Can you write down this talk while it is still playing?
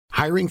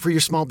Hiring for your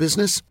small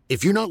business?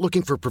 If you're not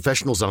looking for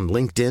professionals on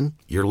LinkedIn,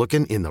 you're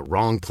looking in the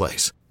wrong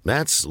place.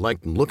 That's like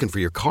looking for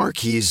your car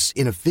keys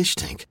in a fish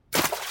tank.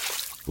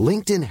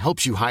 LinkedIn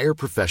helps you hire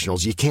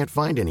professionals you can't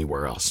find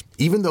anywhere else,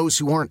 even those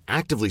who aren't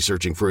actively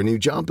searching for a new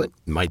job but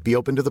might be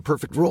open to the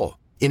perfect role.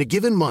 In a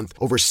given month,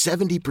 over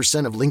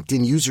 70% of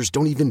LinkedIn users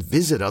don't even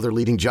visit other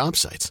leading job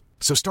sites.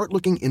 So start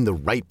looking in the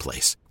right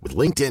place. With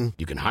LinkedIn,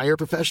 you can hire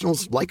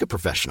professionals like a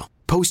professional.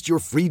 Post your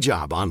free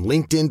job on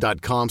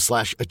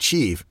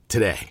linkedin.com/achieve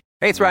today.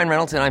 Hey, it's Ryan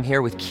Reynolds, and I'm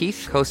here with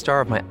Keith,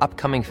 co-star of my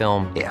upcoming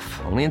film,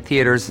 If, only in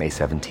theaters May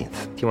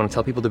 17th. Do you want to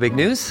tell people the big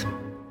news?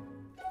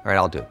 All right,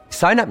 I'll do it.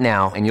 Sign up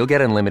now and you'll get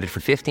unlimited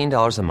for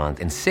 $15 a month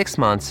and 6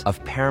 months of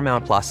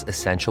Paramount Plus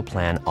Essential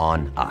Plan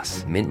on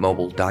us.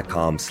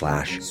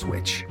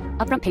 MintMobile.com/switch.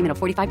 Upfront payment of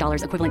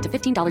 $45 equivalent to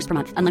 $15 per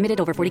month. Unlimited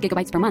over 40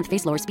 gigabytes per month.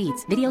 Face lower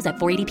speeds. Videos at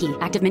 480p.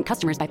 Active Mint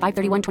customers by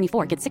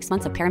 531.24 get 6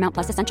 months of Paramount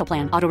Plus Essential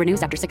Plan. Auto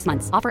renews after 6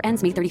 months. Offer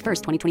ends May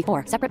 31st,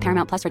 2024. Separate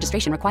Paramount Plus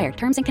registration required.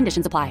 Terms and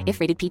conditions apply if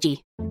rated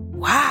PG.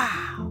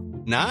 Wow.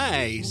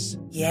 Nice.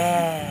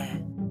 Yeah.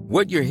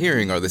 What you're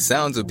hearing are the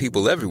sounds of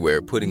people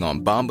everywhere putting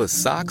on Bombas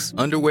socks,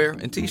 underwear,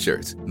 and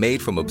T-shirts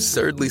made from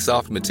absurdly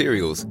soft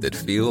materials that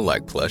feel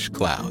like plush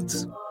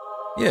clouds.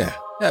 Yeah,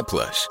 that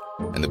plush.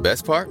 And the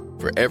best part?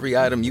 For every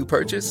item you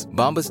purchase,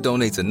 Bombas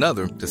donates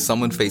another to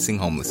someone facing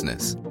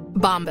homelessness.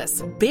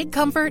 Bombas. Big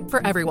comfort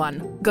for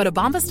everyone. Go to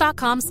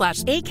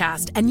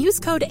bombas.com/ACAST and use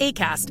code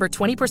ACAST for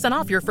 20%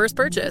 off your first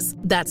purchase.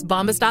 That's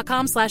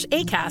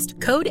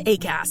bombas.com/ACAST. Code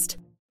ACAST.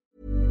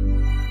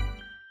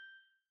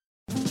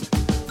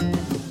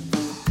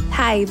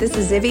 Hi, this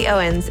is Zibby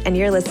Owens, and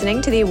you're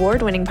listening to the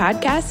award-winning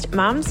podcast,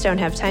 Moms Don't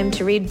Have Time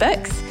to Read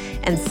Books.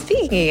 And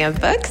speaking of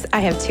books,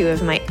 I have 2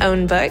 of my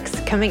own books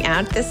coming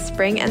out this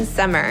spring and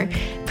summer.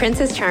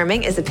 Princess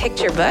Charming is a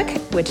picture book,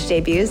 which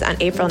debuts on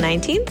April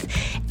 19th,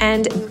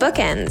 and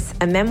Bookends,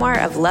 a memoir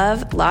of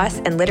love, loss,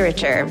 and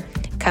literature,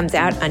 comes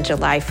out on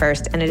July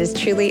 1st, and it is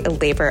truly a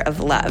labor of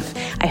love.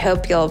 I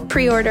hope you'll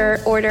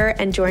pre-order, order,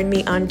 and join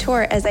me on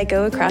tour as I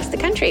go across the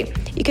country.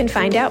 You can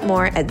find out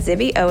more at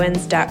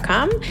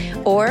zibbyowens.com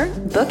or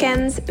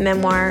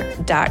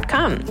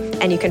bookendsmemoir.com.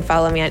 And you can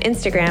follow me on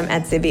Instagram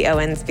at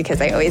zibbyowens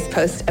because I always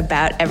post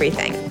about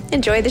everything.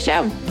 Enjoy the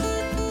show.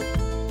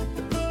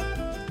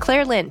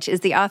 Claire Lynch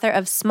is the author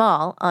of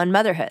Small on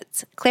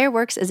Motherhoods. Claire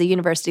works as a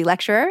university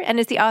lecturer and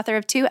is the author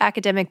of 2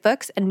 academic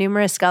books and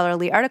numerous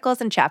scholarly articles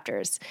and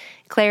chapters.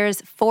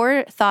 Claire's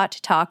Forethought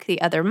talk,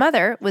 The Other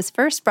Mother, was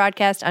first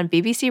broadcast on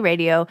BBC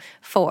Radio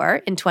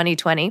 4 in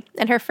 2020,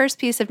 and her first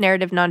piece of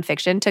narrative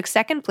nonfiction took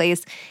second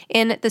place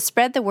in the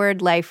Spread the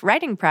Word Life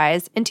Writing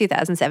Prize in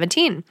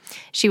 2017.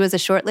 She was a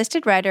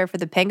shortlisted writer for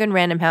the Penguin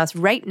Random House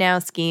Right Now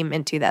scheme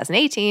in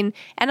 2018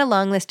 and a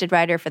longlisted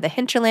writer for the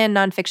Hinterland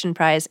Nonfiction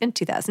Prize in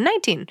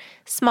 2019.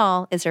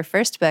 Small is her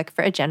first book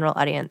for a general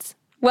audience.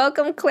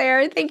 Welcome,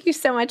 Claire. Thank you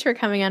so much for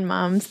coming on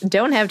Moms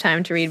Don't Have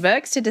Time to Read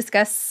Books to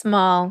discuss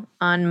Small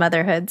on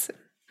Motherhoods.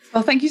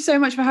 Well, thank you so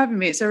much for having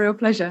me. It's a real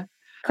pleasure.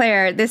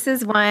 Claire, this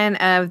is one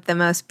of the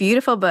most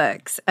beautiful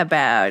books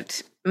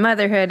about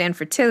motherhood,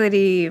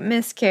 infertility,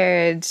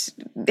 miscarriage,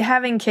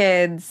 having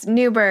kids,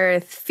 new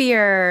birth,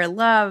 fear,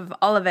 love,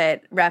 all of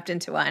it wrapped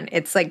into one.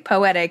 It's like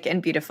poetic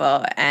and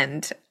beautiful,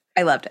 and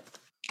I loved it.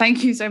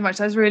 Thank you so much.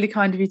 That's really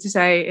kind of you to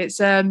say. It's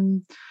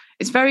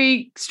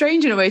very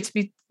strange in a way to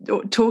be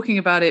talking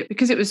about it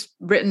because it was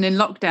written in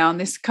lockdown.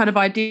 This kind of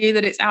idea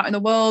that it's out in the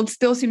world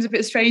still seems a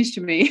bit strange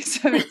to me.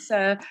 So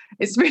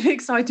it's really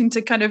exciting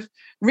to kind of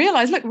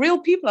realize, look, real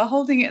people are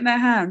holding it in their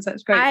hands.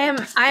 That's great. I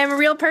am a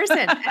real person.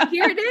 And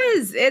here it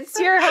is. It's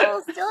your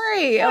whole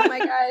story. Oh my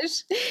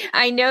gosh.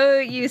 I know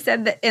you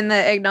said that in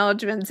the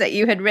acknowledgements that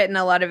you had written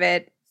a lot of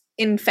it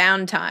in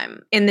found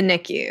time, in the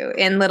NICU,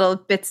 in little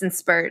bits and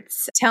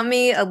spurts. Tell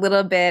me a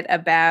little bit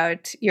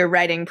about your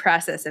writing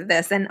process of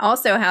this, and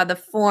also how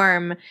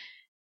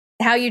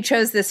you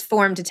chose this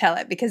form to tell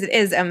it, because it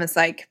is almost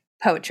like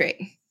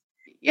poetry.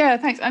 Yeah,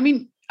 thanks. I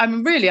mean, I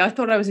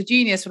thought I was a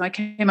genius when I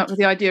came up with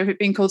the idea of it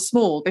being called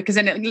Small, because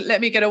then it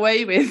let me get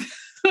away with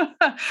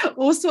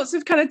all sorts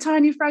of kind of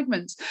tiny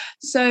fragments.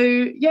 So,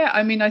 yeah,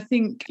 I mean, I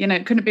think,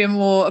 it couldn't be a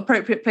more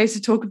appropriate place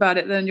to talk about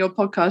it than your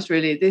podcast,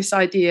 really. This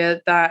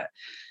idea that,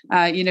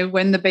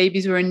 when the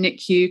babies were in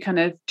NICU, kind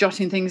of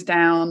jotting things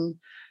down,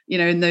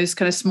 in those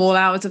kind of small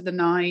hours of the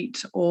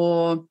night,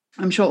 or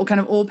I'm sure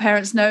all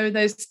parents know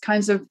those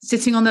kinds of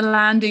sitting on the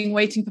landing,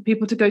 waiting for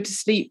people to go to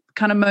sleep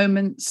kind of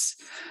moments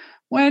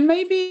when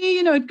maybe,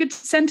 a good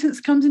sentence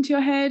comes into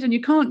your head and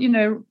you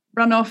can't,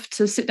 run off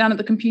to sit down at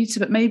the computer,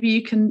 but maybe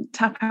you can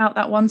tap out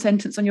that one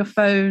sentence on your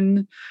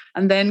phone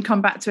and then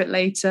come back to it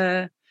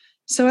later.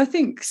 So I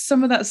think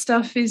some of that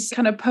stuff is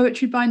kind of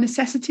poetry by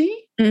necessity,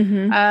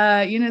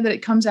 that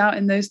it comes out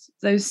in those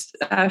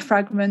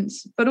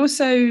fragments. But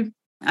also,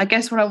 I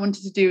guess what I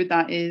wanted to do with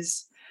that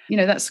is,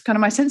 that's kind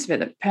of my sense of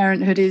it, that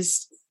parenthood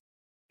is,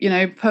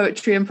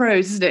 poetry and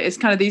prose, isn't it? It's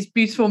kind of these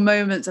beautiful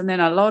moments and then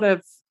a lot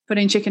of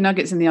putting chicken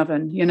nuggets in the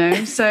oven,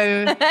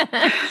 so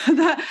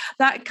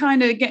that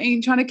kind of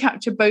trying to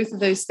capture both of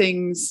those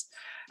things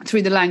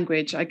through the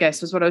language, I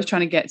guess, was what I was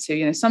trying to get to.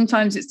 You know,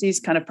 sometimes it's these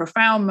kind of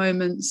profound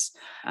moments,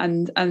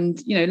 and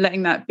you know,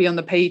 letting that be on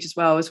the page as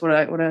well is what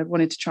I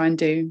wanted to try and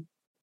do.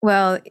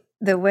 Well,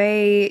 the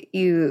way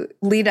you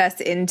lead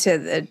us into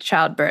the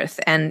childbirth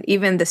and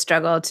even the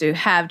struggle to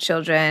have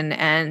children,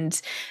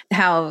 and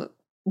how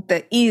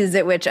the ease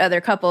at which other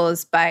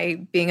couples, by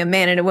being a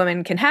man and a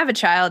woman, can have a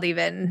child,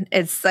 even,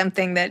 it's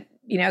something that,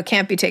 you know,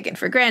 can't be taken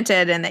for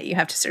granted, and that you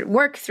have to sort of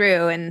work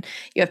through, and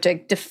you have to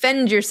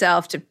defend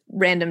yourself to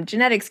random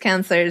genetics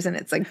counselors. And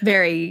it's like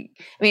very,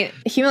 I mean,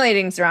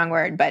 humiliating is the wrong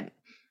word, but,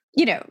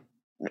 you know,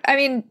 I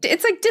mean,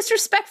 it's like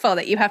disrespectful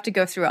that you have to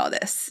go through all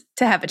this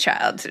to have a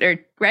child, or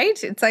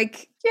right? It's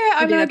like, yeah,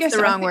 I mean, I guess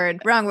the wrong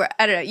word.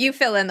 I don't know. You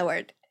fill in the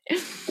word.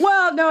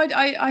 Well, no,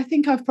 I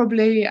think I've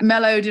probably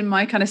mellowed in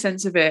my kind of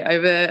sense of it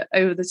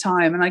over the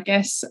time. And I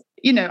guess,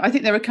 you know, I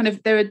think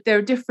there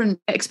are different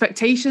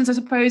expectations, I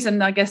suppose.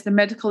 And I guess the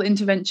medical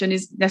intervention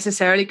is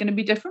necessarily going to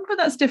be different, but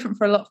that's different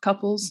for a lot of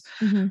couples,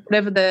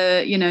 whatever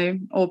the, you know,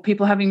 or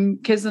people having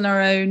kids on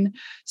their own.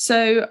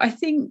 So I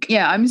think,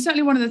 yeah, I mean,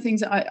 certainly one of the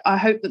things that I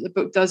hope that the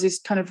book does is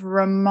kind of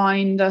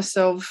remind us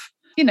of,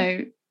 you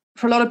know,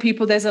 for a lot of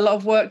people, there's a lot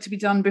of work to be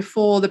done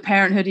before the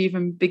parenthood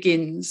even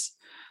begins.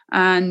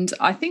 And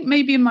I think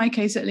maybe in my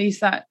case, at least,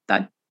 that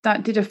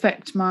did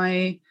affect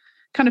my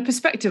kind of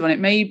perspective on it.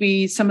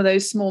 Maybe some of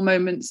those small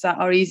moments that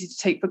are easy to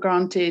take for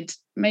granted,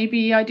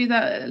 maybe I do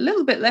that a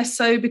little bit less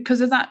so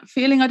because of that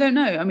feeling. I don't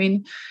know. I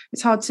mean,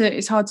 it's hard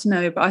to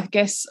know, but I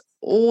guess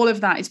all of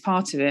that is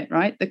part of it,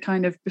 right? The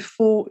kind of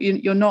before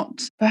you're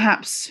not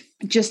perhaps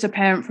just a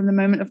parent from the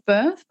moment of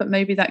birth, but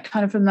maybe that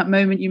kind of from that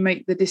moment you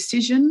make the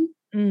decision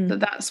that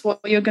that's what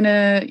you're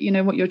gonna, you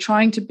know, what you're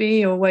trying to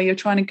be or where you're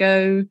trying to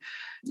go.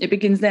 It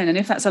begins then. And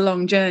if that's a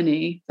long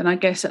journey, then I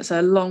guess that's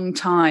a long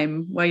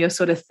time where you're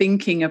sort of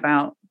thinking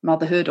about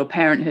motherhood or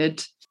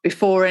parenthood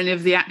before any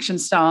of the action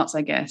starts,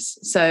 I guess.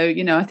 So,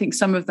 you know, I think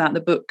some of that, the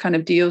book kind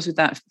of deals with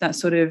that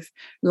sort of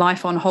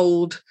life on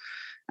hold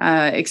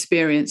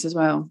experience as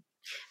well.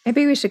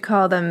 Maybe we should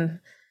call them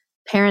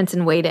parents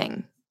in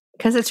waiting,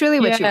 because it's really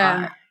what you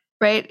are,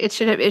 right? It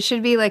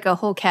should be like a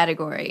whole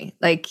category,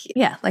 like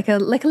a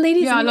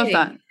ladies. Yeah, I love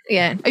that.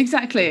 Yeah,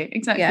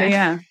 exactly.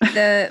 Yeah.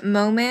 The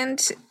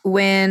moment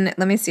when,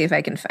 let me see if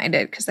I can find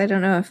it, because I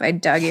don't know if I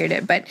dog-eared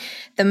it, but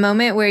the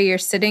moment where you're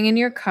sitting in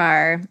your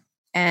car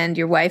and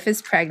your wife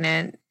is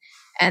pregnant,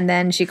 and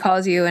then she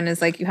calls you and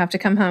is like, you have to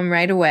come home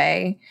right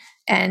away,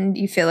 and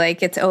you feel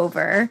like it's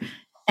over,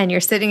 and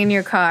you're sitting in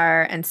your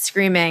car and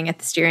screaming at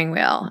the steering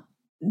wheel,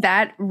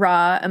 that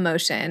raw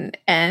emotion.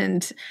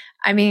 And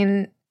I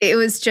mean, it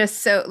was just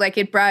so, like,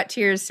 it brought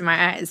tears to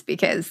my eyes,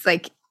 because,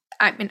 like,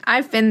 I mean,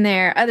 I've been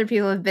there. Other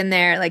people have been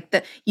there. Like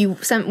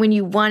when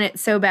you want it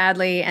so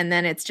badly, and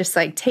then it's just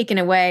like taken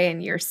away,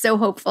 and you're so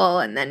hopeful,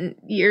 and then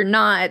you're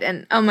not.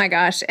 And oh my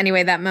gosh.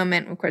 Anyway, that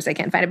moment, of course I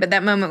can't find it, but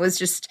that moment was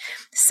just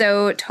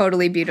so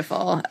totally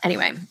beautiful.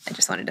 Anyway, I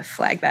just wanted to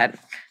flag that,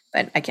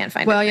 but I can't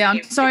find it. Well, yeah,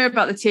 I'm sorry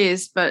about the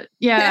tears, but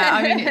yeah,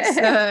 I mean,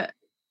 it's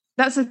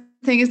that's the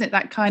thing, isn't it?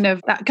 That kind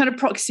of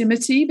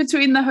proximity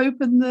between the hope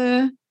and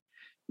the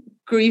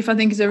grief, I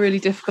think, is a really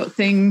difficult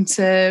thing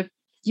to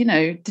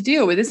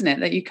deal with, isn't it?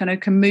 That you kind of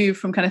can move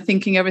from kind of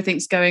thinking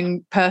everything's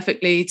going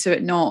perfectly to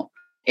it not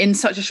in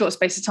such a short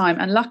space of time.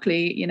 And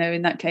luckily, you know,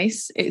 in that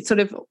case, it sort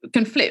of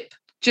can flip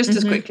just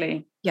as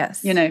quickly.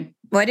 Yes. You know.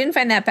 Well, I didn't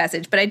find that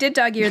passage, but I did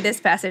dog-ear this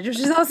passage, which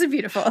is also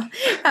beautiful.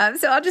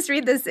 So I'll just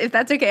read this. If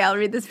that's okay, I'll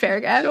read this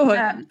paragraph.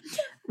 Sure.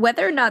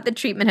 Whether or not the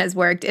treatment has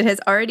worked, it has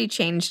already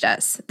changed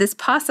us. This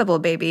possible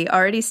baby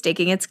already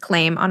staking its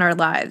claim on our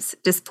lives,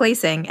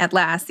 displacing, at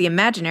last, the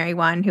imaginary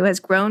one who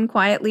has grown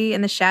quietly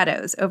in the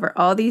shadows over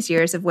all these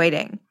years of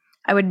waiting.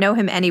 I would know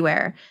him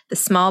anywhere, the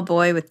small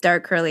boy with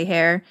dark curly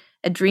hair,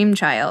 a dream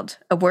child,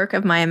 a work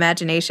of my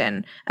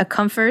imagination, a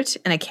comfort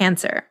and a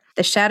cancer.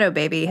 The shadow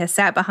baby has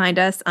sat behind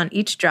us on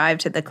each drive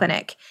to the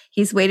clinic.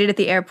 He's waited at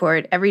the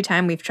airport every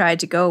time we've tried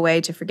to go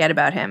away to forget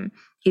about him.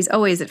 He's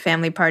always at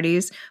family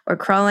parties or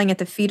crawling at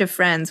the feet of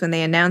friends when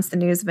they announce the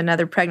news of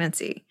another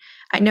pregnancy.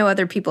 I know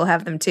other people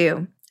have them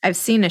too. I've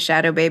seen a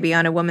shadow baby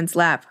on a woman's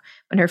lap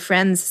when her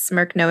friends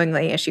smirk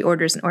knowingly as she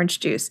orders an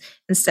orange juice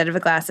instead of a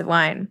glass of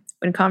wine,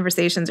 when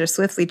conversations are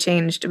swiftly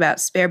changed about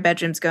spare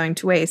bedrooms going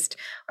to waste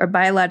or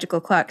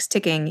biological clocks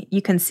ticking.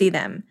 You can see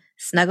them,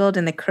 snuggled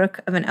in the crook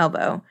of an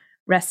elbow,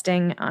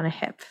 resting on a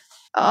hip.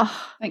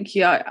 Oh, thank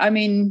you. I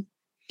mean,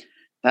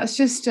 that's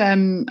just,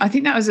 I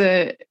think that was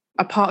a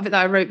part of it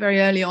that I wrote very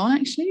early on,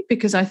 actually,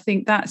 because I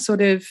think that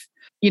sort of,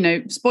 you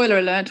know, spoiler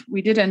alert,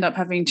 we did end up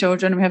having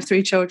children. We have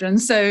 3 children.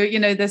 So, you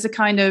know, there's a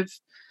kind of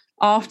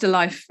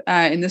afterlife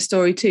in the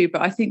story too.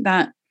 But I think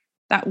that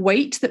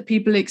weight that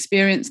people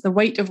experience, the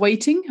weight of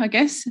waiting, I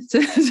guess,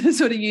 to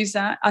sort of use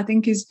that, I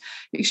think is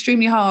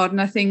extremely hard. And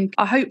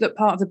I hope that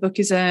part of the book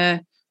is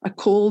a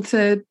call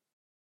to,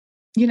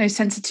 you know,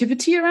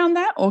 sensitivity around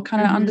that, or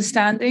kind of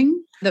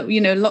understanding that,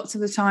 you know, lots of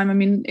the time, I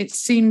mean, it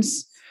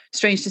seems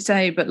strange to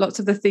say, but lots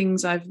of the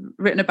things I've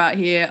written about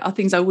here are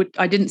things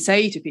I didn't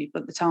say to people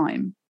at the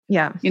time.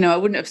 Yeah. You know, I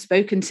wouldn't have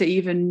spoken to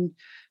even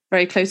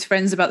very close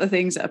friends about the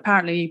things that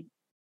apparently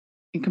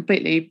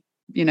completely,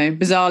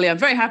 bizarrely, I'm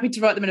very happy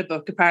to write them in a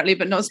book, apparently,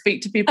 but not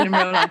speak to people in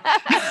real life.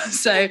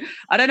 So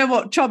I don't know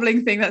what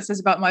troubling thing that says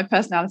about my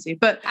personality,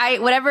 but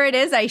whatever it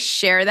is, I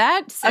share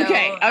that. So,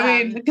 okay.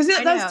 I mean, because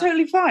that's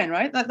totally fine,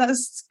 right?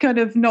 That's kind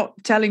of not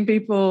telling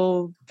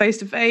people face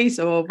to face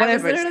or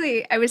whatever.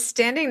 I was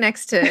standing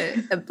next to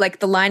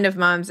the line of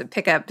moms at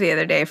pickup the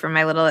other day for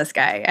my littlest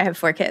guy. I have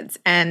 4 kids,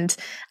 and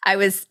I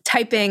was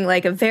typing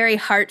like a very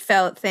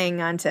heartfelt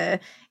thing onto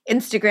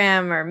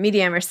Instagram or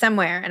Medium or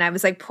somewhere, and I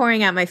was like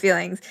pouring out my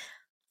feelings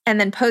and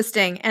then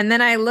posting. And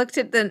then I looked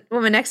at the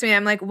woman next to me, and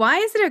I'm like, why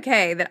is it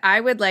okay that I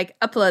would like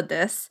upload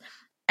this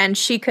and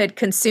she could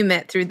consume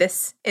it through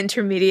this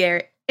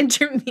intermediary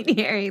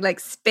like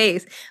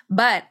space,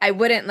 but I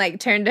wouldn't like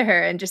turn to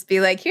her and just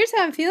be like, here's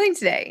how I'm feeling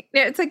today.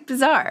 It's like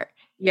bizarre.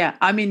 Yeah.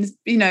 I mean,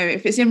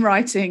 if it's in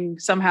writing,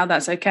 somehow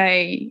that's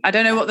okay. I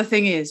don't know what the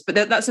thing is, but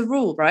that's a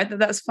rule, right?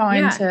 That's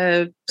fine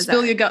to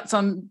spill your guts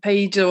on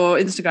page or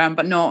Instagram,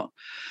 but not,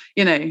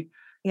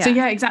 So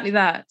yeah, exactly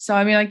that. So,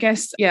 I mean, I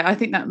guess, I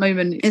think that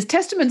moment is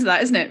testament to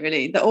that, isn't it,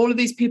 really? That all of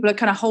these people are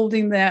kind of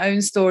holding their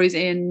own stories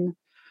in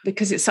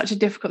because it's such a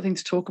difficult thing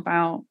to talk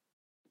about.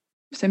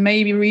 So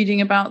maybe reading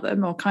about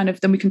them, or kind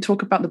of then we can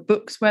talk about the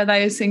books where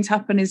those things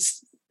happen,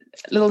 is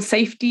a little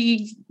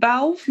safety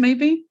valve,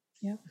 maybe.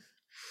 Yeah.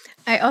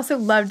 I also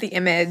loved the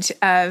image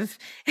of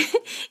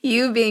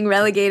you being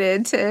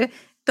relegated to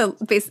the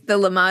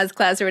Lamaze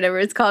class or whatever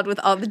it's called with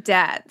all the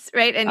dads,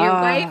 right? And your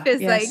wife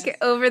is like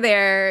over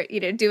there,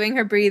 doing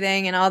her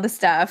breathing and all the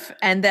stuff.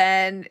 And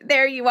then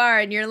there you are,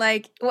 and you're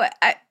like, what?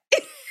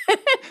 What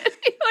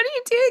are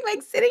you doing?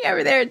 Like sitting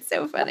over there. It's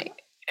so funny.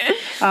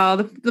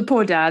 Oh, the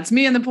poor dads,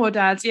 me and the poor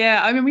dads.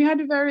 Yeah. I mean, we had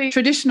a very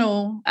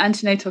traditional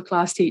antenatal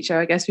class teacher,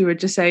 I guess we would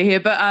just say here.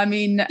 But I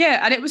mean,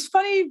 yeah. And it was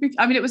funny.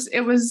 I mean, it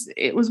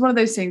was one of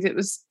those things. It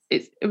was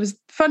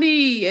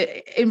funny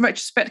in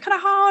retrospect, kind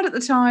of hard at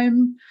the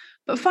time,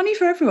 but funny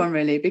for everyone,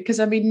 really,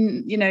 because I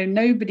mean,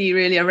 nobody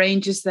really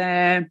arranges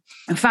their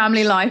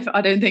family life,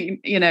 I don't think,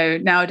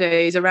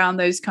 nowadays around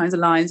those kinds of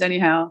lines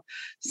anyhow.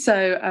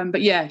 So,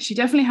 but yeah, she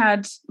definitely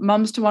had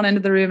mums to one end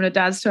of the room and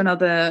dads to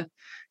another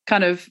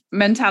kind of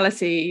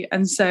mentality.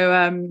 And so,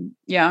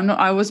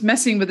 I was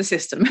messing with the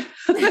system.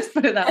 Let's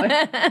put it that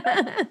way.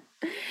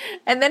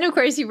 And then, of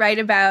course, you write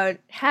about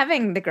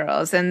having the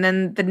girls and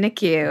then the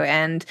NICU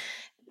and,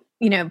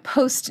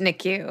 post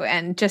NICU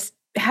and just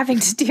having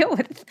to deal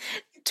with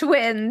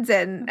twins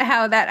and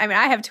how that, I mean,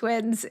 I have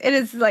twins. It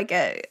is like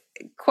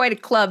quite a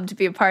club to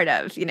be a part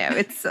of,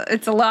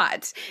 it's a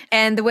lot.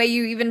 And the way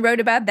you even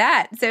wrote about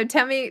that. So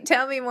tell me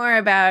more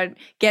about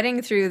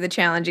getting through the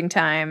challenging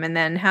time and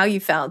then how you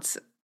felt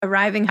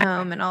arriving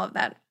home and all of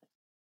that.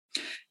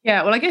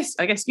 Yeah, well, I guess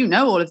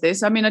all of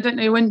this. I mean, I don't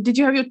know, when did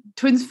you have your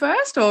twins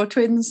first or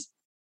twins?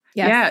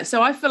 Yes. Yeah.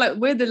 So I feel like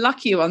we're the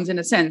lucky ones in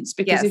a sense,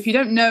 because if you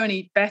don't know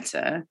any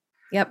better,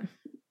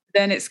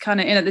 then it's kind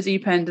of in at the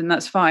deep end, and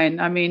that's fine.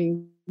 I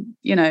mean,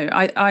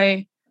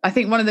 I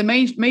think one of the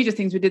major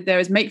things we did there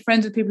is make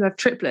friends with people who have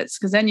triplets,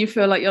 because then you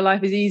feel like your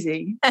life is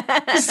easy.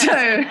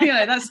 So,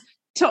 that's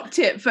top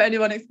tip for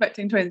anyone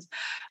expecting twins.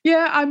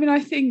 Yeah, I mean, I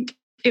think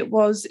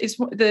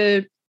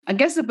I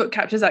guess the book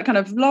captures that kind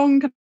of long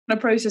kind of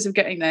process of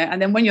getting there.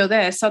 And then when you're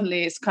there,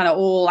 suddenly it's kind of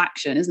all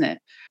action, isn't it?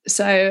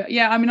 So,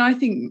 yeah, I mean, I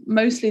think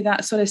mostly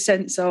that sort of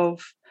sense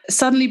of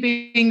suddenly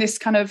being this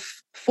kind of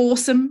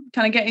foursome,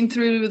 kind of getting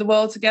through the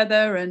world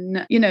together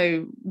and,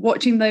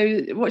 watching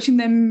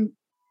them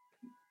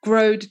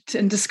grow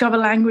and discover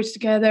language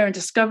together and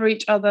discover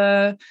each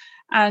other.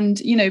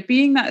 And,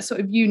 being that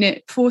sort of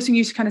unit, forcing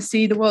you to kind of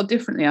see the world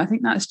differently. I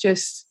think that's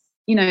just,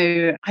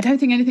 I don't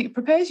think anything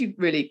prepares you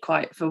really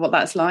quite for what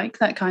that's like,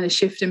 that kind of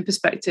shift in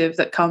perspective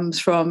that comes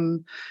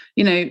from,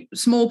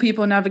 small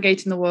people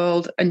navigating the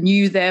world and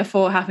you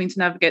therefore having to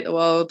navigate the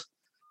world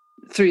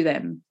through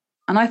them.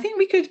 And I think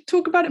we could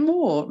talk about it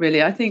more,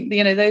 really. I think,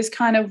 those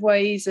kind of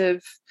ways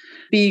of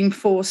being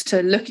forced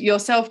to look at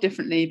yourself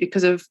differently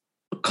because of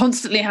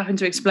constantly having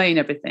to explain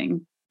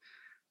everything.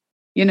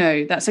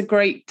 That's a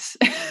great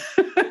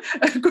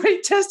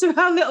test of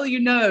how little you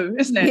know,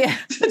 isn't it? Yeah.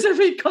 To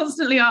be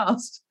constantly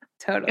asked.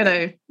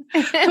 Totally.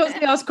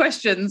 Constantly ask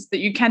questions that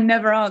you can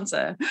never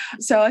answer.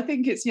 So I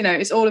think it's,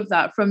 it's all of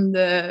that from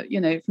the,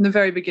 from the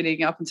very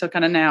beginning up until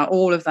kind of now,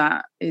 all of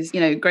that is,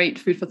 great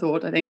food for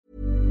thought, I think.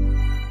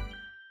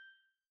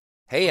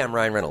 Hey, I'm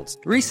Ryan Reynolds.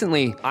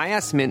 Recently, I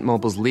asked Mint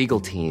Mobile's legal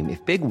team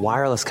if big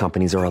wireless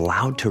companies are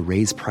allowed to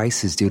raise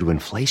prices due to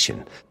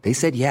inflation. They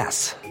said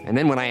yes. And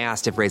then when I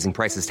asked if raising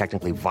prices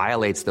technically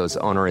violates those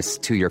onerous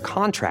 2-year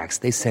contracts,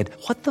 they said,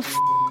 "What the f***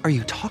 are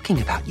you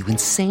talking about, you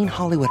insane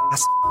Hollywood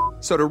ass?"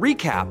 So to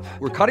recap,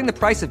 we're cutting the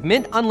price of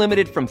Mint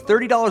Unlimited from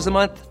 $30 a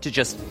month to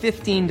just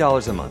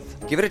 $15 a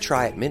month. Give it a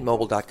try at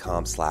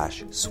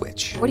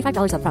mintmobile.com/switch.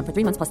 $45 up front for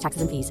 3 months plus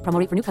taxes and fees. Promo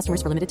rate for new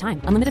customers for limited time.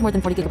 Unlimited more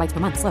than 40 gigabytes per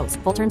month. Slows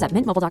full terms at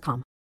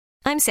mintmobile.com.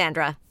 I'm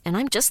Sandra, and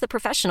I'm just the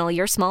professional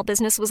your small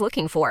business was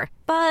looking for.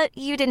 But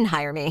you didn't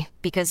hire me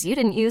because you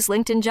didn't use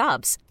LinkedIn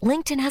Jobs.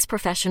 LinkedIn has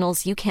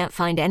professionals you can't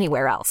find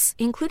anywhere else,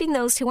 including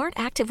those who aren't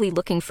actively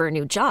looking for a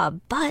new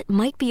job, but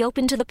might be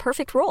open to the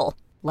perfect role,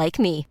 like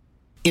me.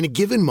 In a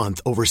given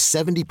month, over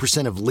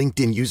 70% of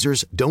LinkedIn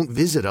users don't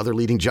visit other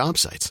leading job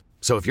sites.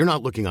 So if you're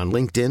not looking on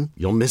LinkedIn,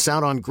 you'll miss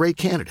out on great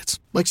candidates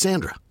like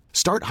Sandra.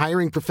 Start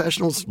hiring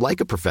professionals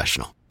like a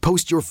professional.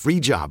 Post your free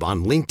job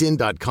on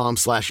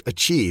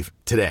linkedin.com/achieve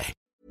today.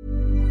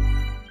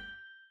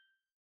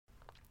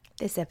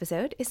 This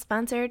episode is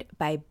sponsored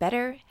by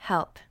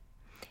BetterHelp.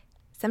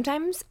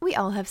 Sometimes we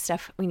all have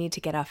stuff we need to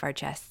get off our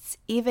chests.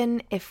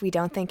 Even if we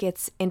don't think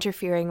it's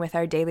interfering with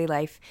our daily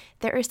life,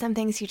 there are some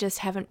things you just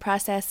haven't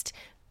processed,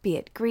 be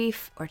it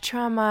grief or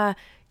trauma,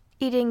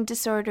 eating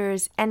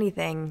disorders,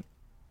 anything.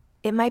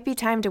 It might be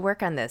time to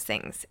work on those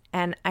things,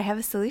 and I have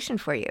a solution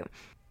for you.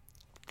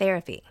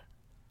 Therapy.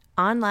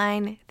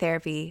 Online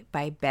therapy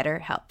by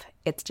BetterHelp.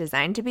 It's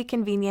designed to be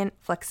convenient,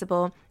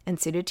 flexible, and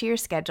suited to your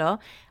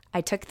schedule. I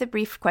took the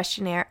brief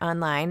questionnaire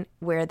online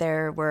where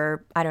there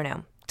were,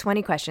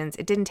 20 questions.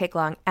 It didn't take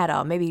long at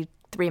all, maybe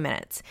 3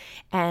 minutes.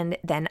 And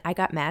then I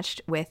got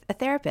matched with a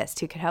therapist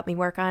who could help me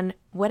work on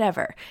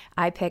whatever.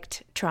 I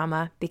picked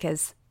trauma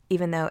because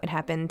even though it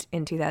happened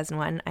in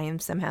 2001, I am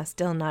somehow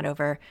still not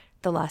over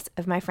the loss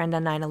of my friend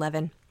on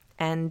 9/11.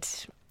 And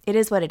it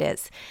is what it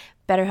is.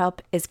 BetterHelp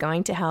is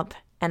going to help.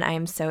 And I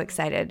am so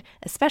excited,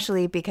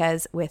 especially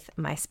because with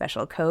my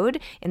special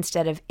code,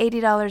 instead of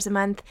 $80 a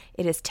month,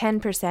 it is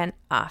 10%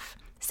 off,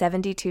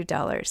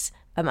 $72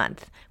 a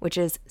month, which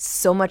is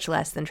so much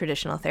less than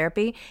traditional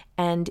therapy.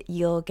 And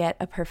you'll get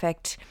a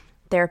perfect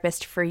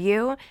therapist for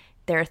you.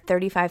 There are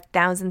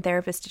 35,000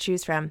 therapists to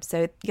choose from,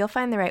 so you'll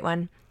find the right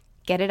one.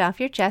 Get it off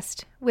your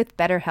chest with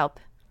BetterHelp.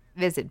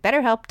 Visit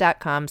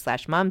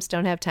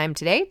betterhelp.com/momsdon'thavetime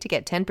today to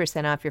get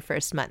 10% off your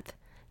first month.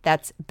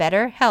 That's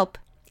BetterHelp,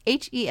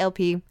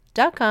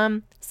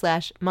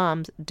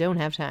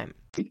 HELP.com/momsdon'thavetime.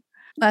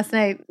 Last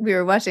night we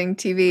were watching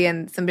TV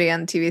and somebody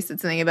on TV said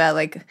something about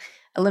like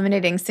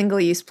eliminating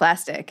single-use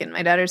plastic. And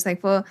my daughter's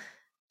like, well,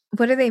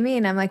 what do they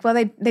mean? I'm like, well,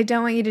 they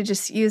don't want you to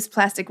just use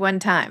plastic one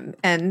time.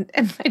 And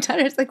my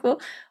daughter's like,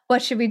 well,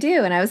 what should we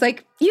do? And I was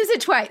like, use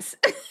it twice.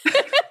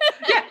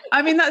 Yeah,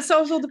 I mean, that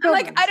solves all the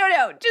problems. Like, I don't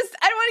know.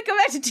 I don't want to go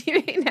back to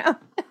TV now.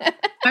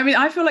 I mean,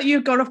 I feel like you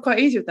got off quite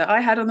easy with that.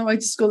 I had on the way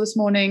to school this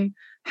morning,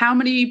 how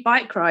many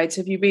bike rides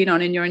have you been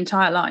on in your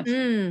entire life?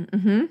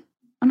 Mm-hmm.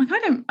 I'm like,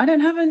 I don't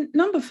have a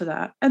number for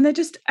that. And they're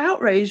just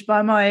outraged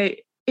by my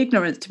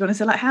ignorance, to be honest.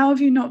 They're like, how have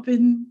you not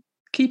been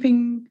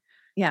keeping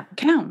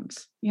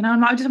count? You know,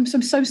 I'm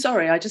so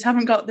sorry. I just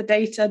haven't got the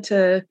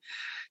data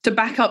to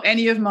back up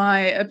any of my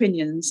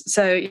opinions.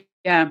 So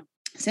yeah,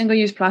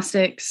 single-use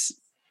plastics,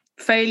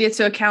 failure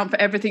to account for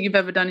everything you've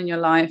ever done in your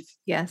life.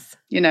 Yes.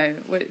 You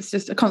know, it's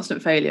just a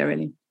constant failure,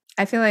 really.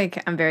 I feel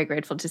like I'm very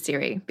grateful to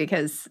Siri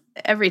because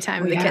every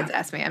time the kids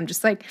ask me, I'm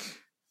just like,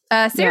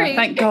 Siri. Yeah,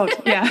 thank God.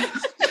 Yeah.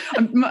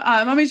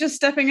 Mummy's just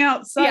stepping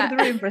outside the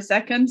room for a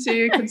second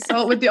to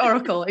consult with the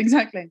Oracle.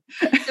 Exactly.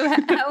 So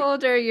how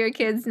old are your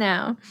kids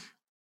now?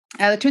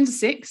 The twins are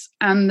 6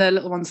 and the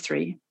little one's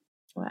 3.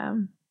 Wow.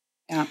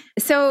 Yeah.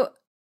 So,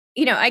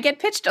 you know, I get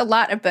pitched a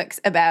lot of books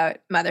about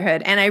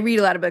motherhood and I read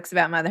a lot of books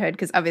about motherhood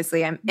because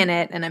obviously I'm in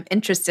it and I'm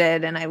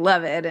interested and I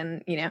love it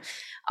and, you know,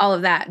 all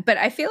of that. But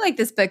I feel like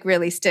this book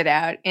really stood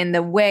out in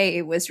the way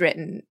it was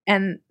written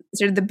and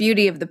sort of the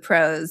beauty of the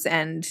prose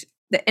and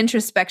the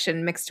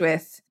introspection mixed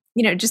with,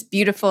 you know, just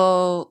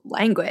beautiful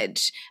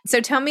language. So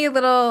tell me a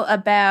little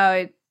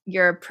about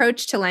your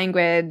approach to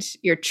language,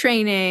 your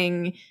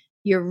training,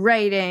 your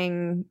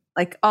writing,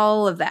 like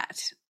all of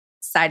that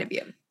side of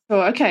you.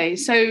 Oh, okay.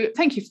 So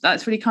thank you for that.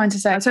 It's really kind to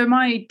say. So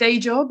my day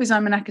job is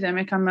I'm an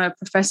academic. I'm a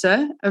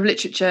professor of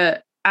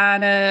literature.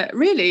 And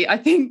really, I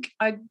think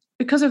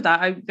because of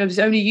that, I was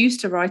only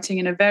used to writing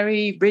in a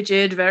very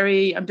rigid,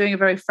 I'm doing a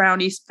very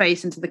frowny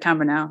face into the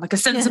camera now, like a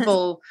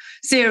sensible,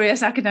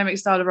 serious academic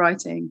style of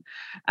writing.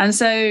 And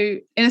so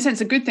in a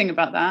sense, a good thing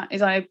about that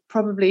is I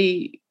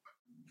probably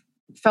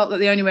felt that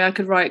the only way I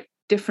could write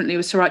differently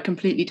was to write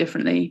completely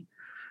differently.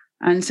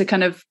 And to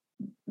kind of,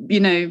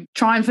 you know,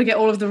 try and forget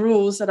all of the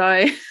rules that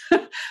I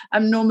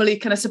am normally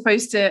kind of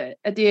supposed to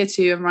adhere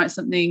to and write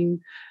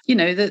something, you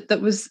know,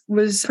 that was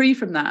free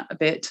from that a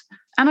bit.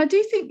 And I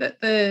do think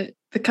that the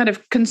kind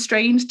of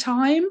constrained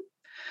time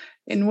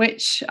in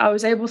which I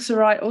was able to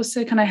write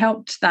also kind of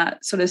helped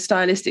that sort of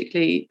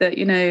stylistically, that,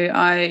 you know,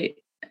 I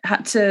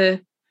had to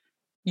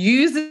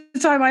use the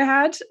time I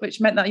had,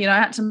 which meant that, you know, I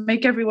had to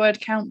make every word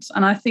count.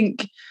 And I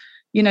think,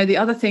 you know, the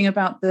other thing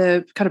about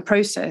the kind of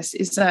process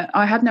is that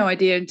I had no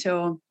idea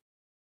until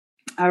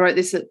I wrote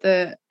this, that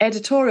the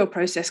editorial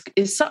process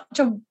is such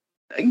an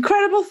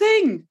incredible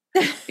thing.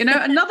 You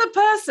know, another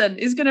person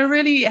is going to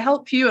really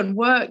help you and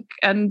work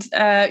and,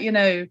 you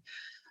know,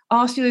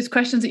 ask you those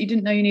questions that you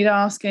didn't know you need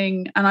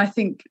asking. And I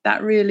think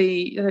that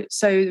really,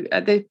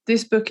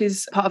 this book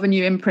is part of a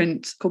new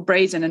imprint called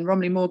Brazen, and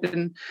Romilly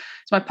Morgan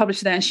is my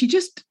publisher there. And she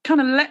just kind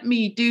of let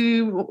me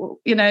do,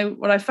 you know,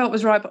 what I felt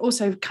was right, but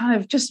also kind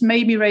of just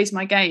made me raise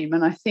my game.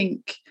 And I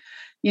think,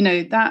 you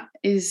know, that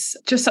is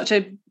just such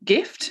a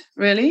gift,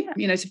 really,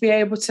 you know, to be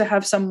able to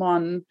have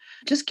someone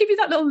just give you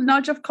that little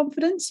nudge of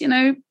confidence, you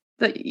know,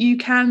 that you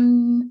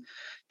can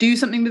do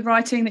something with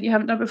writing that you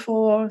haven't done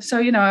before. So,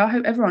 you know, I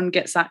hope everyone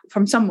gets that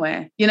from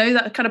somewhere, you know,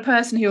 that kind of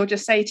person who will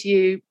just say to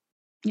you,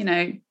 you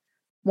know,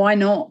 why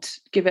not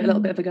give it a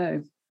little bit of a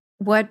go?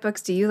 What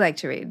books do you like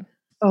to read?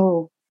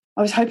 Oh,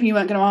 I was hoping you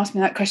weren't going to ask me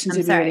that question.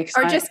 I'm sorry. Really,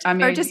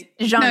 or just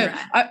genre.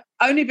 No,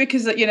 only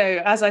because, you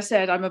know, as I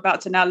said, I'm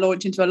about to now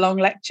launch into a long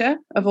lecture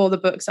of all the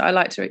books that I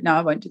like to read. No,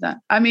 I won't do that.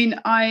 I mean,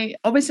 I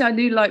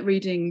do like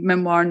reading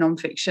memoir and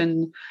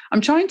nonfiction.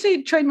 I'm trying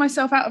to train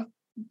myself out of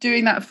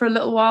doing that for a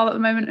little while at the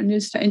moment and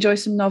just enjoy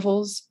some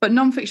novels. But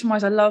nonfiction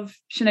wise, I love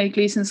Sinead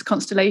Gleason's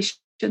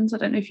Constellations. I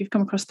don't know if you've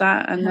come across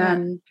that.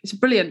 And it's a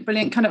brilliant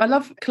kind of, I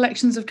love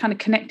collections of kind of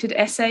connected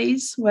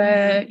essays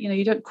where, you know,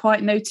 you don't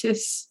quite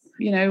notice,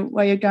 you know,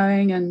 where you're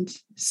going, and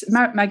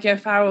Maggie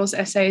O'Farrell's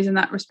essays in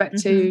that respect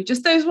too.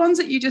 Just those ones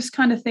that you just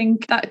kind of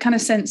think, that kind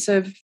of sense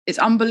of it's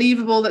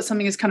unbelievable that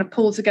something is kind of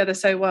pulled together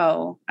so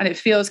well and it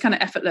feels kind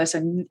of effortless,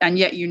 and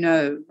yet, you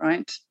know,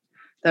 right,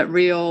 that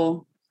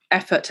real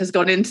effort has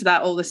gone into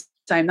that all the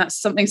same. That's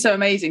something so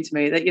amazing to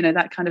me, that, you know,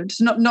 that kind of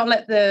just not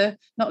let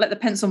the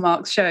pencil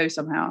marks show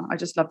somehow. I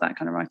just love that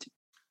kind of writing.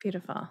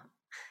 Beautiful.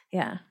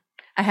 Yeah.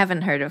 I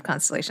haven't heard of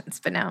Constellations,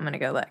 but now I'm going to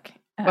go look.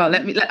 Well,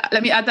 let me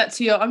add that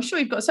to your. I'm sure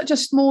you've got such a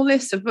small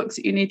list of books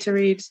that you need to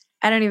read.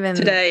 I don't even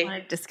today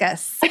want to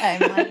discuss.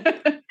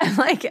 I'm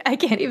like, I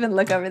can't even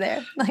look over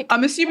there. Like,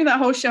 I'm assuming that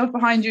whole shelf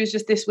behind you is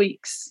just this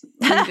week's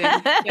reading.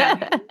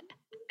 Yeah.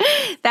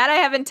 That I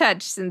haven't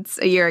touched since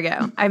a year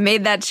ago. I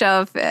made that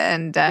shelf,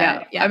 and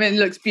I mean, it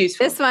looks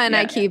beautiful. This one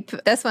I keep.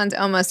 This one's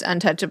almost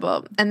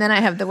untouchable, and then I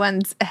have the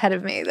ones ahead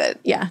of me that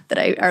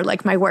are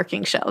like my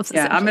working shelves.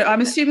 Yeah, I'm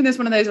assuming there's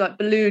one of those like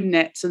balloon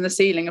nets in the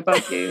ceiling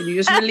above you, and you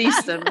just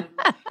release them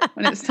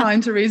when it's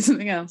time to read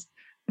something else.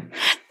 That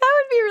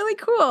would be really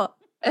cool.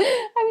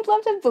 I would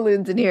love to have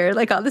balloons in here,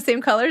 like all the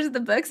same colors of the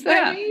books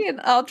behind me, and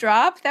all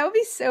drop. That would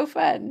be so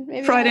fun.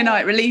 Maybe Friday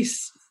night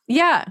release.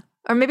 Yeah.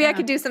 Or maybe I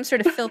could do some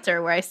sort of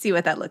filter where I see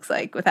what that looks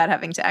like without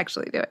having to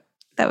actually do it.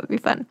 That would be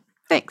fun.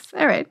 Thanks.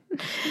 All right.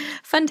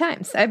 Fun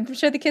times. I'm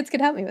sure the kids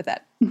could help me with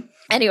that.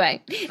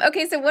 Anyway.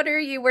 Okay, so what are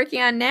you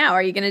working on now?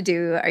 Are you going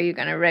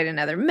to write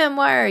another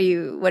memoir?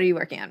 What are you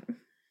working on?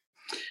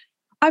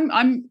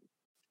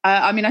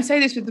 I mean, I say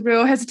this with the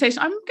real hesitation.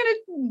 I'm going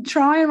to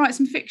try and write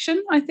some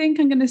fiction. I think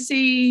I'm going to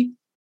see,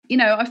 you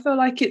know, I feel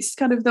like it's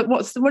kind of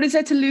what is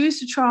there to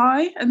lose to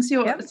try and see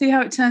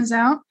how it turns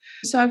out.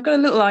 So I've got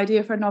a little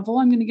idea for a novel.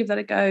 I'm going to give that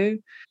a go.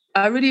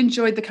 I really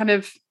enjoyed the kind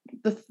of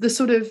the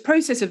sort of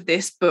process of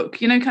this book,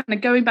 you know, kind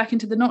of going back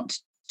into the not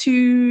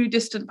too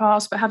distant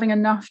past, but having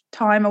enough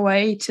time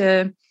away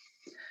to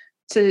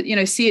you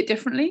know, see it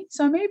differently.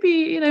 So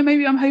maybe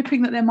I'm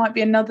hoping that there might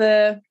be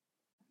another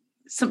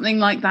something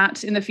like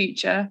that in the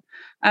future.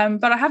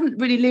 But I haven't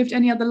really lived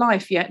any other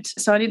life yet.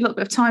 So I need a little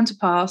bit of time to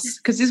pass,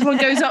 because this one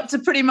goes up to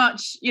pretty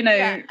much, you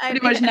know,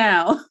 much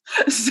now.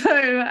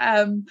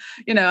 So,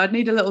 you know, I'd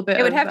need a little bit.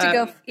 It would have to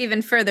go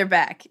even further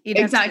back.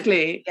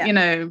 Exactly. You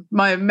know,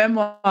 my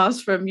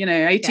memoirs from, you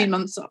know, 18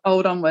 months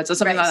old onwards or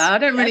something like that. I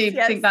don't really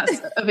think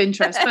that's of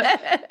interest.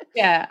 But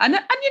yeah. And,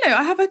 you know,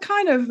 I have a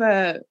kind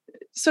of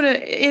sort of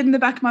in the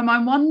back of my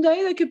mind, one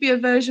day there could be a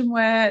version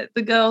where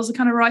the girls are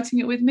kind of writing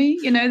it with me,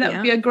 you know, that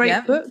would be a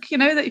great book, you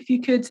know, that if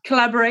you could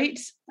collaborate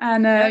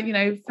and, you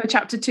know, for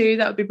chapter 2,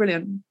 that would be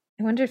brilliant.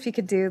 I wonder if you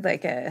could do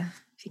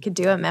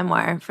a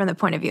memoir from the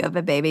point of view of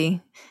a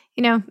baby,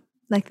 you know,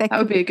 like that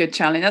would be a good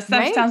challenge.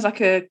 That sounds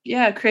like a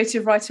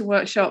creative writing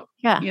workshop,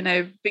 you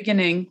know,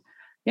 beginning.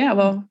 Yeah,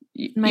 well,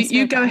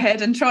 you go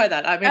ahead and try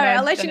that. I mean, all right,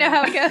 I'll let you know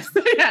how it goes.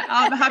 Yeah,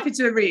 I'm happy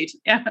to read.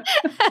 Yeah.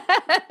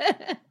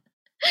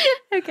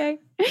 Okay.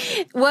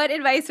 What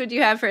advice would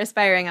you have for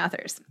aspiring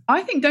authors?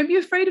 I think don't be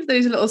afraid of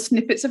those little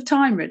snippets of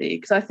time, really,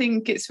 because I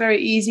think it's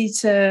very easy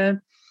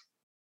to,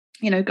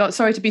 you know,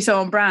 sorry to be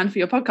so on brand for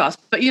your podcast,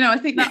 but, you know, I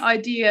think that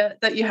idea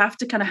that you have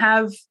to kind of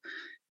have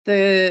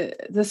the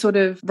sort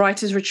of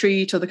writer's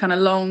retreat or the kind of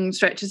long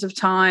stretches of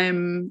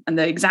time and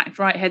the exact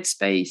right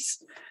headspace,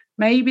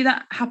 maybe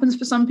that happens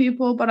for some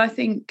people, but I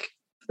think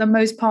for the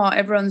most part,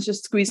 everyone's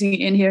just squeezing it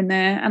in here and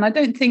there. And I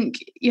don't think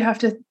you have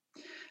to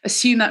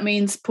assume that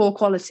means poor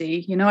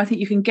quality. You know, I think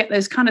you can get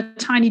those kind of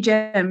tiny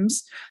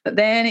gems that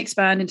then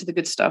expand into the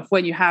good stuff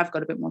when you have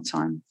got a bit more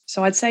time.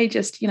 So I'd say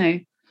just, you know,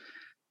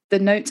 the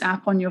notes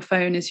app on your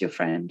phone is your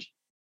friend.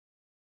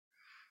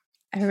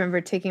 I remember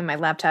taking my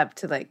laptop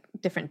to like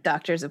different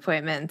doctor's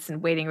appointments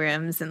and waiting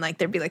rooms, and like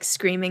there'd be like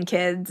screaming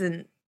kids,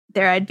 and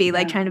there I'd be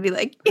like trying to be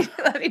like,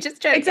 let me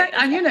just try. Exactly.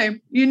 And you know,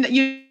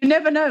 you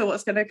never know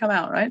what's going to come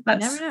out, right? You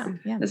never know.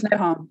 Yeah. There's no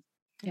harm.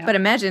 Yeah. But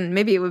imagine,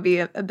 maybe it would be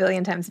a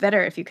billion times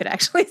better if you could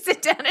actually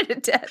sit down at a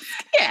desk.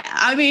 Yeah,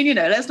 I mean, you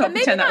know, let's not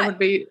pretend that would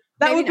be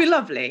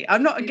lovely.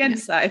 I'm not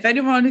against that. If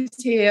anyone is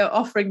here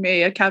offering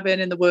me a cabin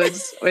in the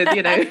woods with,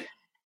 you know,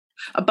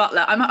 a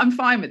butler, I'm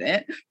fine with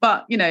it.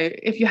 But, you know,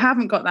 if you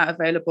haven't got that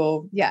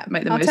available,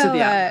 make the most of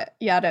the app.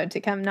 Yado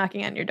to come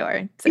knocking on your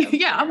door. So.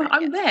 Yeah,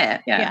 I'm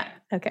there. Yeah.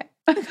 Okay.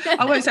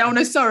 I won't say, oh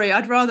no, sorry.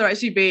 I'd rather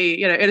actually be,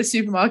 you know, in a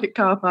supermarket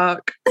car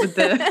park with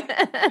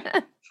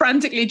the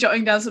frantically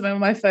jotting down something on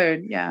my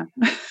phone. Yeah.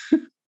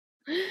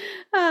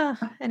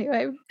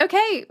 Anyway.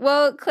 Okay.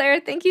 Well, Claire,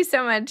 thank you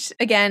so much.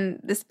 Again,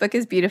 this book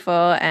is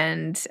beautiful.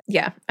 And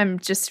yeah, I'm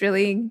just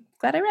really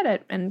glad I read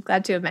it and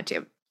glad to have met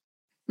you.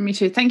 Me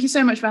too. Thank you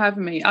so much for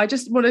having me. I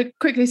just want to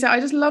quickly say, I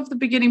just love the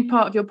beginning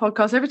part of your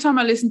podcast. Every time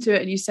I listen to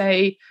it and you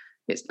say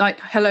it's like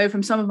hello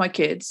from some of my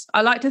kids,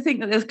 I like to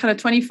think that there's kind of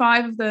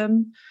 25 of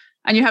them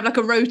and you have like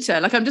a rota.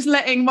 Like I'm just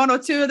letting 1 or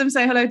 2 of them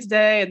say hello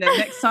today. And then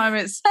next time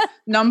it's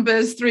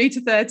numbers 3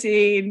 to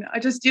 13. I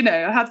just,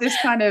 I have this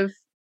kind of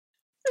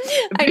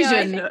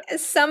vision. I think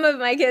some of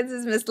my kids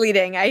is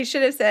misleading. I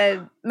should have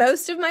said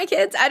most of my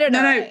kids. I don't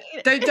know.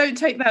 No, don't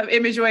take that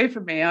image away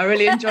from me. I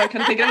really enjoy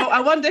kind of thinking,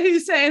 I wonder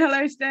who's saying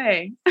hello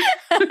today.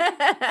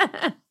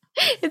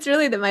 It's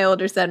really that my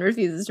older son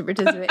refuses to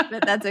participate,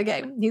 but that's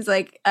okay. He's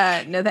like,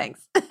 no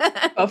thanks.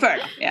 Oh, fair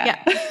enough.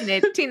 Yeah.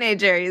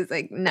 Teenager. He's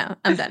like, no,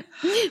 I'm done.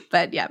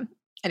 But yeah.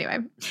 Anyway.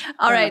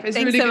 All right. It's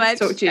Thanks really so good much.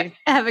 To talk to you.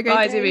 Have a great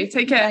day. Bye, Zibby.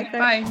 Take care.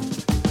 Bye.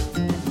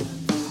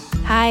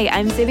 Hi,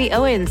 I'm Zibby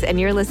Owens, and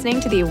you're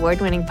listening to the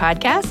award-winning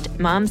podcast,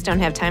 Moms Don't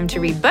Have Time to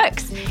Read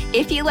Books.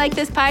 If you like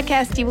this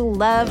podcast, you will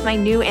love my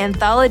new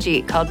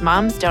anthology called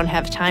Moms Don't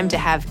Have Time to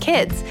Have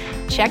Kids.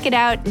 Check it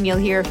out, and you'll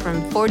hear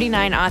from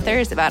 49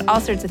 authors about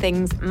all sorts of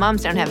things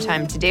moms don't have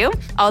time to do.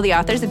 All the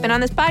authors have been on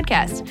this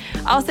podcast.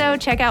 Also,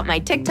 check out my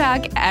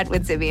TikTok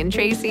 @with Zibby and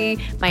Tracy,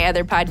 my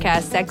other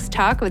podcast, Sex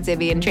Talk with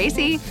Zibby and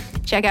Tracy.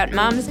 Check out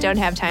Moms Don't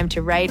Have Time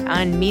to Write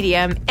on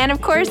Medium. And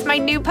of course, my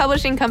new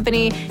publishing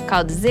company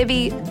called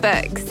Zibby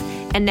Books.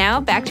 And now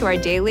back to our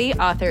daily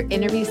author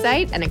interview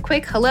site and a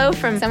quick hello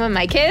from some of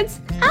my kids.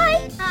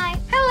 Hi. Hi.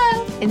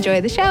 Hello. Enjoy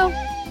the show.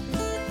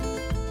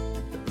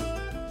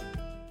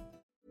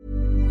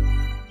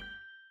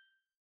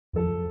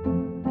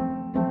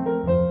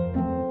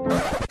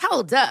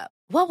 Hold up.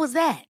 What was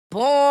that?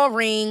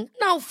 Boring.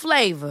 No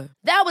flavor.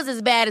 That was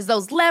as bad as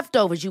those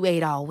leftovers you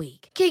ate all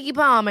week. Keke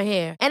Palmer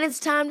here, and it's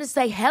time to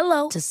say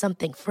hello to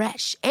something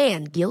fresh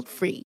and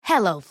guilt-free.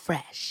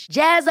 HelloFresh.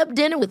 Jazz up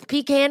dinner with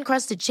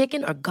pecan-crusted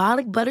chicken or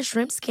garlic butter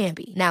shrimp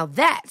scampi. Now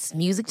that's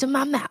music to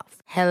my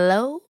mouth.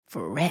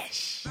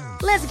 HelloFresh.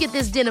 Let's get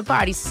this dinner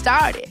party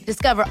started.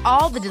 Discover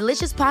all the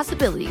delicious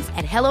possibilities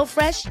at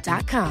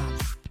HelloFresh.com.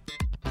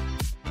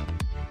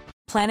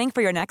 Planning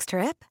for your next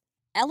trip?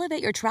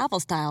 Elevate your travel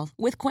style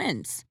with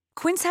Quince.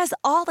 Quince has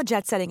all the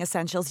jet-setting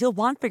essentials you'll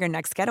want for your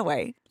next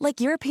getaway,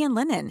 like European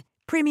linen,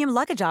 premium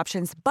luggage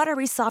options,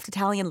 buttery soft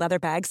Italian leather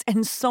bags,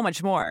 and so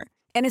much more.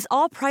 And is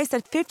all priced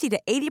at 50 to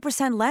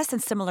 80% less than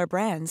similar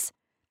brands.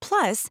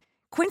 Plus,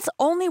 Quince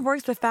only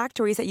works with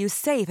factories that use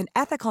safe and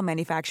ethical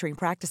manufacturing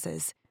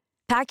practices.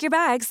 Pack your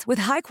bags with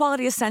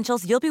high-quality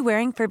essentials you'll be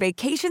wearing for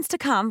vacations to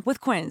come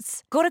with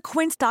Quince. Go to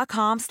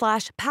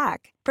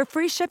quince.com/pack for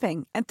free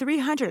shipping and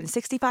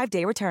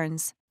 365-day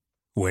returns.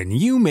 When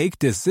you make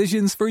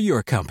decisions for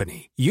your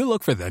company, you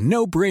look for the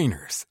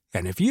no-brainers.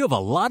 And if you have a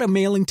lot of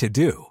mailing to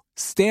do,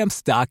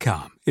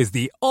 Stamps.com is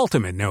the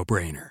ultimate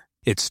no-brainer.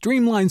 It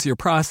streamlines your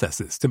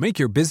processes to make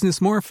your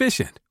business more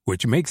efficient,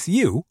 which makes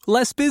you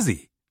less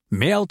busy.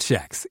 Mail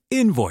checks,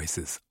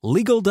 invoices,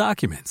 legal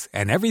documents,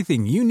 and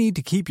everything you need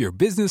to keep your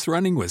business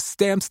running with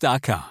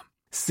Stamps.com.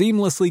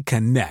 Seamlessly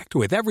connect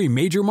with every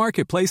major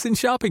marketplace and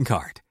shopping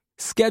cart.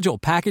 Schedule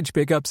package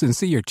pickups and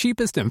see your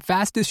cheapest and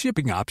fastest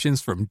shipping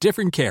options from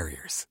different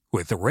carriers,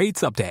 with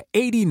rates up to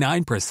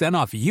 89%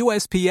 off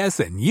USPS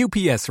and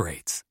UPS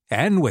rates.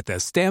 And with the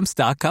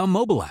Stamps.com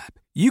mobile app,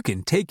 you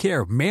can take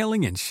care of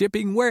mailing and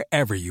shipping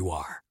wherever you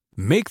are.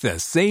 Make the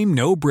same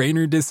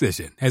no-brainer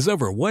decision as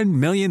over 1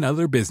 million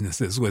other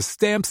businesses with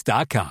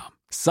Stamps.com.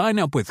 Sign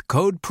up with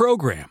code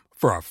PROGRAM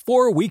for a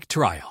 4-week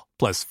trial,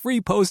 plus free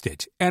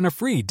postage and a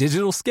free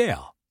digital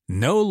scale.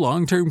 No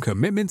long-term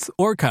commitments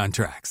or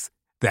contracts.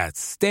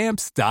 That's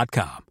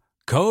Stamps.com.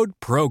 Code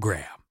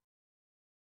PROGRAM.